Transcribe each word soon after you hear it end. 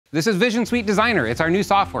This is VisionSuite Designer. It's our new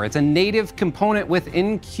software. It's a native component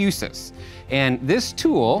within Q-SYS. And this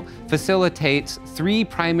tool facilitates three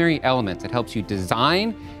primary elements. It helps you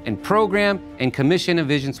design and program and commission a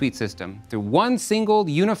VisionSuite system. Through one single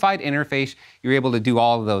unified interface, you're able to do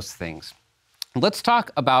all of those things. Let's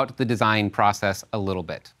talk about the design process a little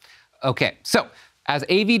bit. Okay, so as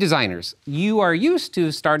AV designers, you are used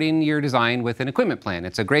to starting your design with an equipment plan.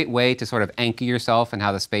 It's a great way to sort of anchor yourself in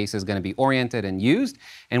how the space is going to be oriented and used.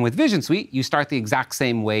 And with VisionSuite, you start the exact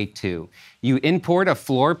same way too. You import a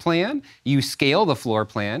floor plan, you scale the floor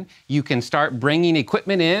plan, you can start bringing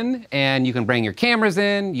equipment in, and you can bring your cameras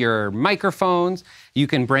in, your microphones, you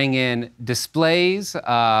can bring in displays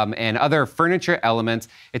and other furniture elements.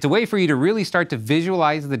 It's a way for you to really start to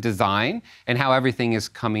visualize the design and how everything is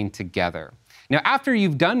coming together. Now, after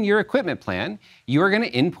you've done your equipment plan, you are going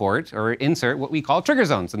to import or insert what we call trigger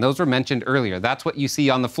zones, and those were mentioned earlier. That's what you see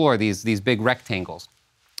on the floor, these big rectangles.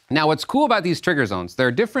 Now, what's cool about these trigger zones, there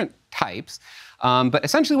are different types, but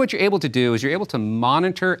essentially what you're able to do is you're able to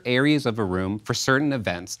monitor areas of a room for certain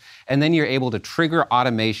events, and then you're able to trigger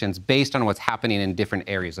automations based on what's happening in different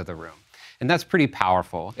areas of the room. And that's pretty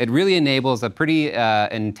powerful. It really enables a pretty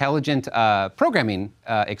intelligent programming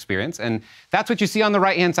experience. And that's what you see on the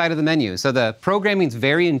right-hand side of the menu. So the programming is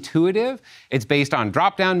very intuitive. It's based on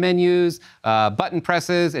drop-down menus, button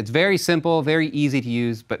presses. It's very simple, very easy to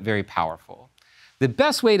use, but very powerful. The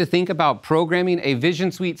best way to think about programming a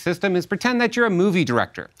VisionSuite system is pretend that you're a movie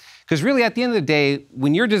director. Because really, at the end of the day,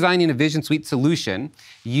 when you're designing a VisionSuite solution,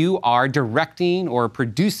 you are directing or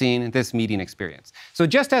producing this meeting experience. So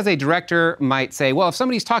just as a director might say, well, if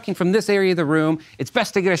somebody's talking from this area of the room, it's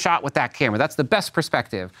best to get a shot with that camera. That's the best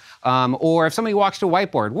perspective. Or if somebody walks to a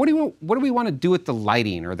whiteboard, what do we want to do with the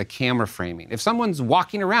lighting or the camera framing? If someone's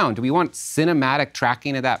walking around, do we want cinematic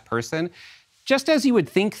tracking of that person? Just as you would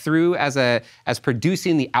think through as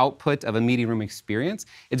producing the output of a meeting room experience,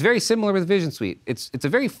 it's very similar with VisionSuite. It's a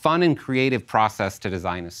very fun and creative process to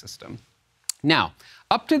design a system. Now,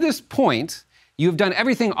 up to this point, you've done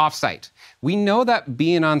everything off-site. We know that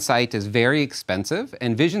being on-site is very expensive,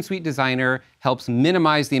 and VisionSuite Designer helps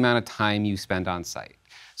minimize the amount of time you spend on-site.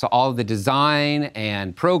 So all of the design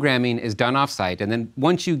and programming is done off-site, and then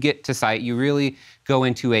once you get to site, you really go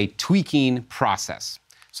into a tweaking process.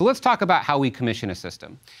 So let's talk about how we commission a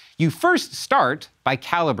system. You first start by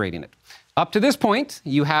calibrating it. Up to this point,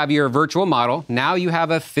 you have your virtual model. Now you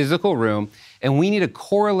have a physical room, and we need to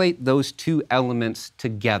correlate those two elements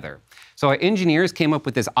together. So our engineers came up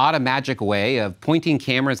with this automagic way of pointing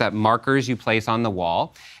cameras at markers you place on the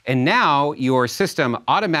wall, and now your system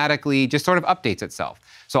automatically just sort of updates itself.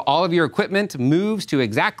 So all of your equipment moves to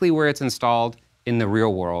exactly where it's installed in the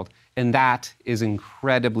real world, and that is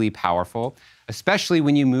incredibly powerful, especially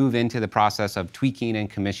when you move into the process of tweaking and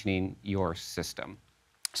commissioning your system.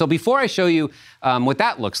 So before I show you what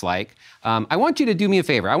that looks like, I want you to do me a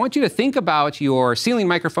favor. I want you to think about your ceiling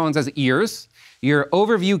microphones as ears, your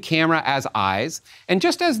overview camera as eyes, and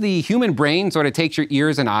just as the human brain sort of takes your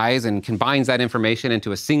ears and eyes and combines that information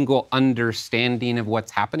into a single understanding of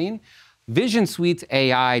what's happening, VisionSuite's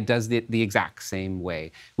AI does it the exact same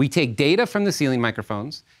way. We take data from the ceiling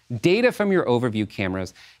microphones, data from your overview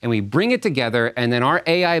cameras, and we bring it together, and then our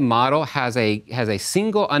AI model has a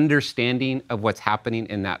single understanding of what's happening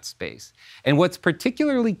in that space. And what's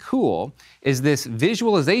particularly cool is this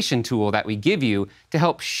visualization tool that we give you to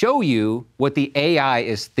help show you what the AI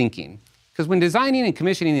is thinking. Because when designing and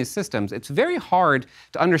commissioning these systems, it's very hard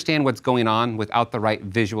to understand what's going on without the right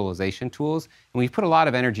visualization tools, and we've put a lot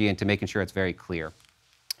of energy into making sure it's very clear.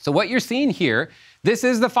 So what you're seeing here, this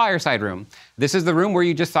is the fireside room. This is the room where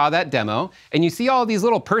you just saw that demo, and you see all these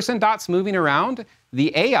little person dots moving around.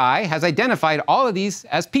 The AI has identified all of these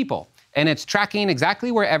as people, and it's tracking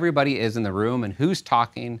exactly where everybody is in the room and who's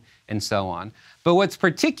talking and so on. But what's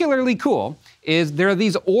particularly cool is there are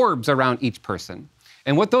these orbs around each person.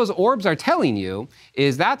 And what those orbs are telling you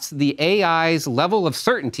is that's the AI's level of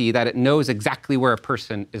certainty that it knows exactly where a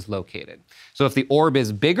person is located. So if the orb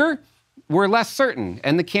is bigger, we're less certain,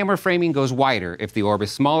 and the camera framing goes wider. If the orb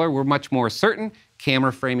is smaller, we're much more certain,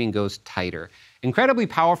 camera framing goes tighter. Incredibly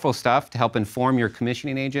powerful stuff to help inform your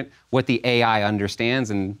commissioning agent what the AI understands,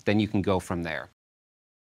 and then you can go from there.